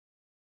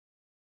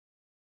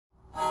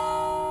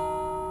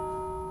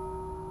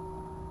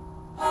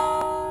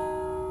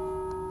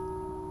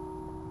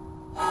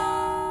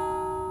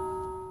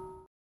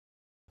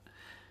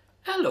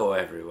Hello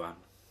everyone.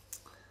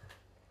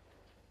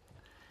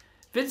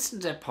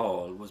 Vincent De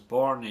Paul was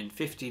born in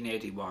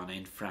 1581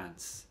 in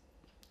France.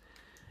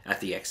 At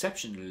the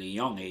exceptionally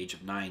young age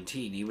of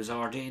 19, he was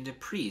ordained a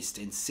priest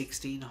in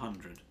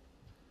 1600,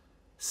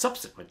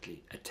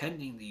 subsequently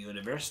attending the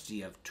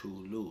University of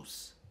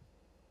Toulouse.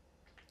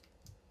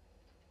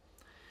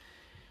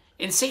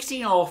 In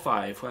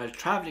 1605, while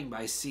travelling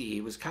by sea,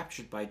 he was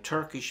captured by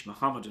Turkish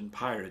Mohammedan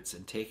pirates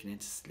and taken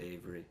into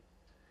slavery.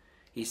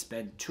 He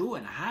spent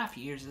 2.5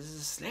 years as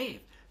a slave,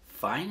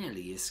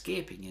 finally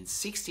escaping in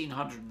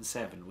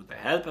 1607 with the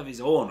help of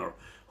his owner,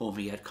 whom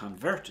he had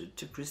converted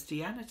to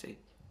Christianity.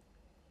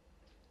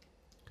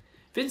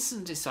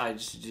 Vincent decided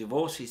to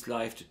devote his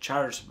life to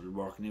charitable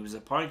work, and he was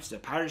appointed a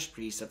parish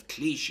priest of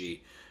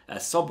Clichy, a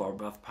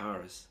suburb of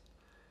Paris.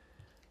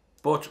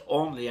 But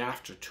only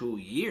after 2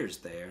 years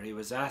there, he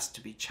was asked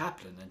to be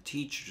chaplain and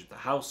teacher to the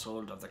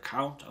household of the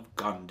Count of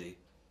Gondy.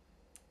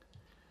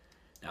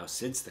 Now,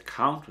 since the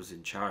Count was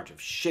in charge of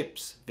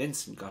ships,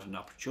 Vincent got an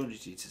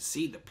opportunity to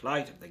see the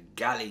plight of the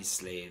galley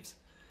slaves.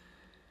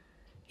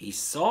 He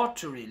sought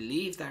to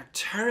relieve their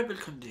terrible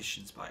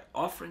conditions by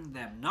offering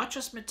them not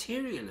just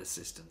material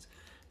assistance,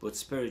 but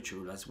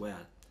spiritual as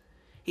well.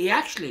 He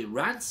actually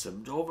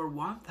ransomed over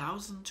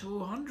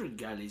 1,200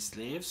 galley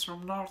slaves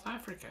from North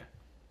Africa.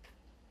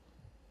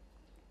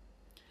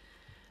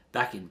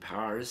 Back in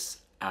Paris,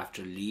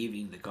 after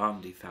leaving the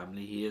Gondy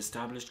family, he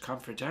established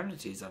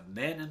confraternities of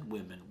men and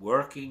women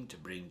working to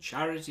bring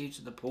charity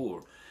to the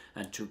poor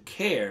and to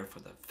care for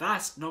the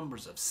vast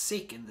numbers of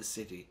sick in the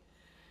city.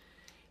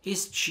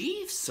 His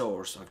chief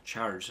source of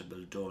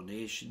charitable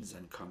donations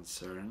and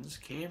concerns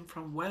came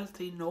from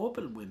wealthy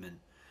noblewomen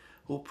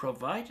who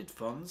provided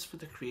funds for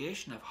the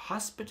creation of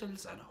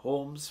hospitals and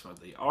homes for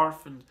the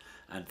orphan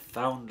and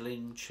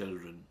foundling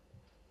children.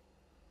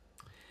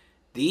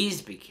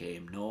 These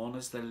became known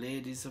as the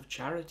Ladies of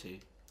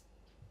Charity.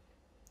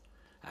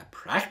 A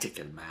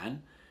practical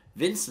man,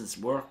 Vincent's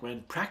work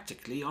went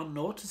practically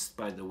unnoticed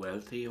by the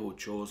wealthy, who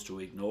chose to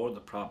ignore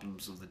the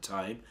problems of the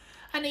time,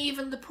 and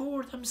even the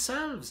poor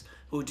themselves,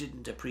 who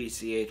didn't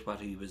appreciate what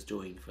he was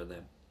doing for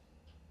them.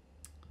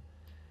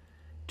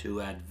 To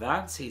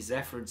advance his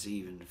efforts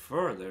even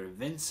further,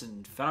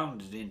 Vincent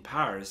founded in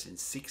Paris in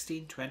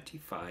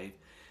 1625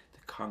 the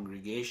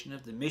Congregation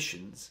of the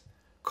Missions,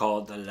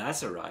 called the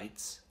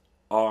Lazarites,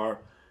 or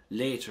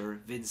later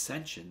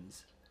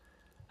Vincentians,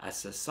 a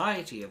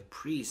society of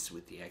priests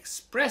with the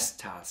express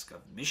task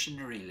of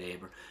missionary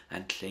labour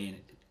and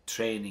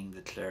training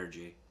the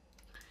clergy.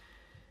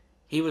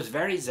 He was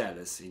very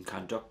zealous in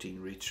conducting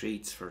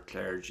retreats for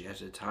clergy at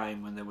a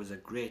time when there was a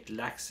great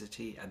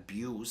laxity,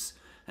 abuse,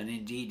 and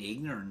indeed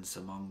ignorance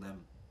among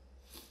them.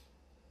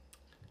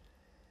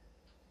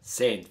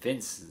 St.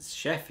 Vincent's,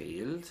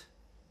 Sheffield,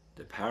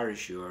 the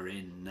parish you are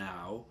in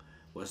now,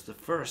 was the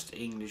first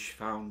English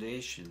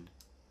foundation.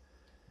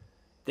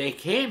 They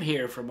came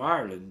here from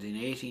Ireland in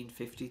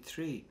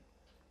 1853,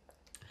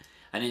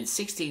 and in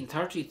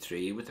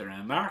 1633, with the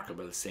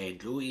remarkable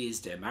St. Louise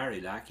de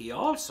Marillac, he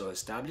also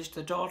established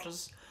the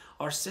Daughters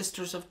or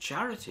Sisters of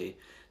Charity,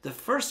 the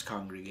first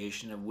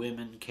congregation of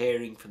women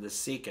caring for the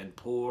sick and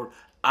poor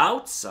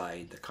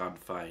outside the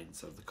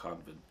confines of the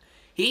convent.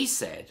 He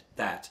said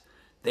that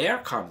their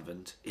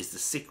convent is the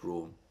sick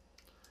room,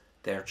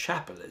 their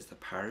chapel is the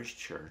parish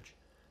church,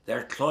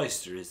 their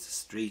cloister is the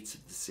streets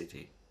of the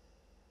city.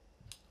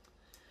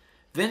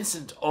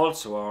 Vincent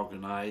also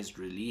organised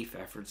relief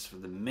efforts for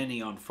the many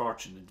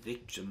unfortunate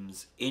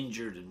victims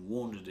injured and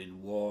wounded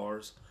in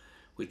wars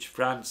which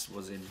France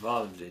was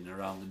involved in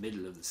around the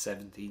middle of the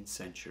 17th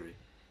century.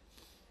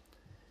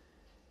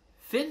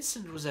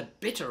 Vincent was a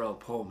bitter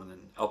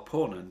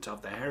opponent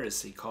of the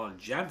heresy called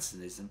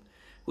Jansenism,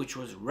 which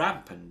was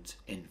rampant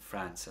in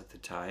France at the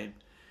time.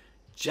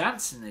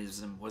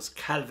 Jansenism was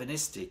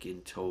Calvinistic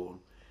in tone,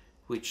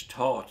 which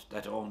taught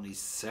that only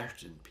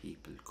certain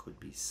people could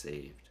be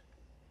saved.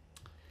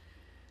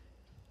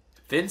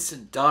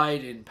 Vincent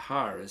died in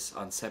Paris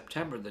on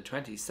September the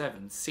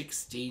 27th,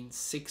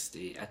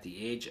 1660, at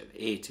the age of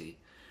 80,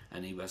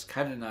 and he was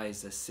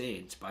canonized a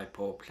saint by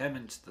Pope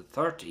Clement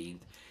XIII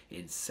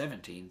in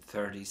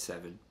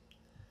 1737.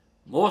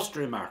 Most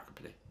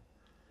remarkably,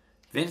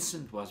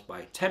 Vincent was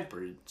by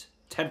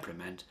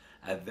temperament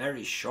a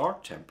very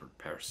short-tempered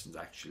person,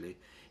 actually.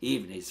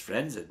 Even his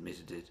friends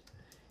admitted it.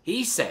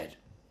 He said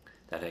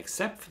that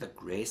except for the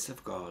grace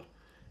of God,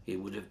 he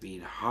would have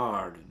been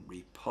hard and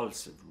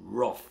repulsive,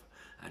 rough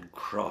and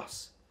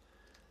cross.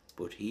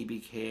 But he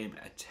became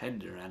a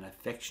tender and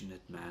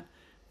affectionate man,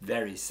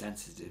 very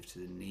sensitive to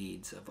the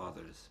needs of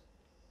others.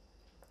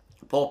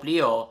 Pope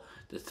Leo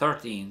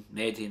XIII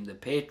made him the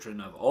patron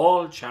of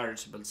all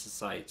charitable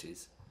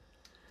societies.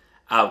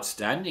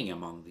 Outstanding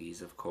among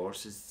these, of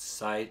course, is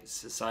the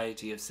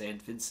Society of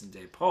St. Vincent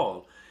de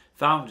Paul,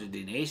 founded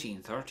in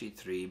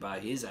 1833 by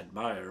his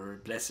admirer,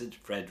 Blessed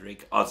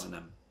Frederick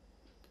Ozanam.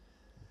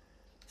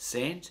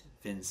 St.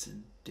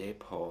 Vincent de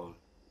Paul,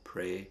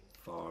 pray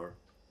for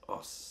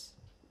us.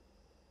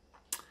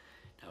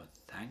 Now,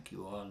 thank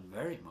you all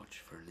very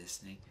much for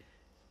listening.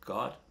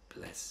 God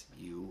bless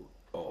you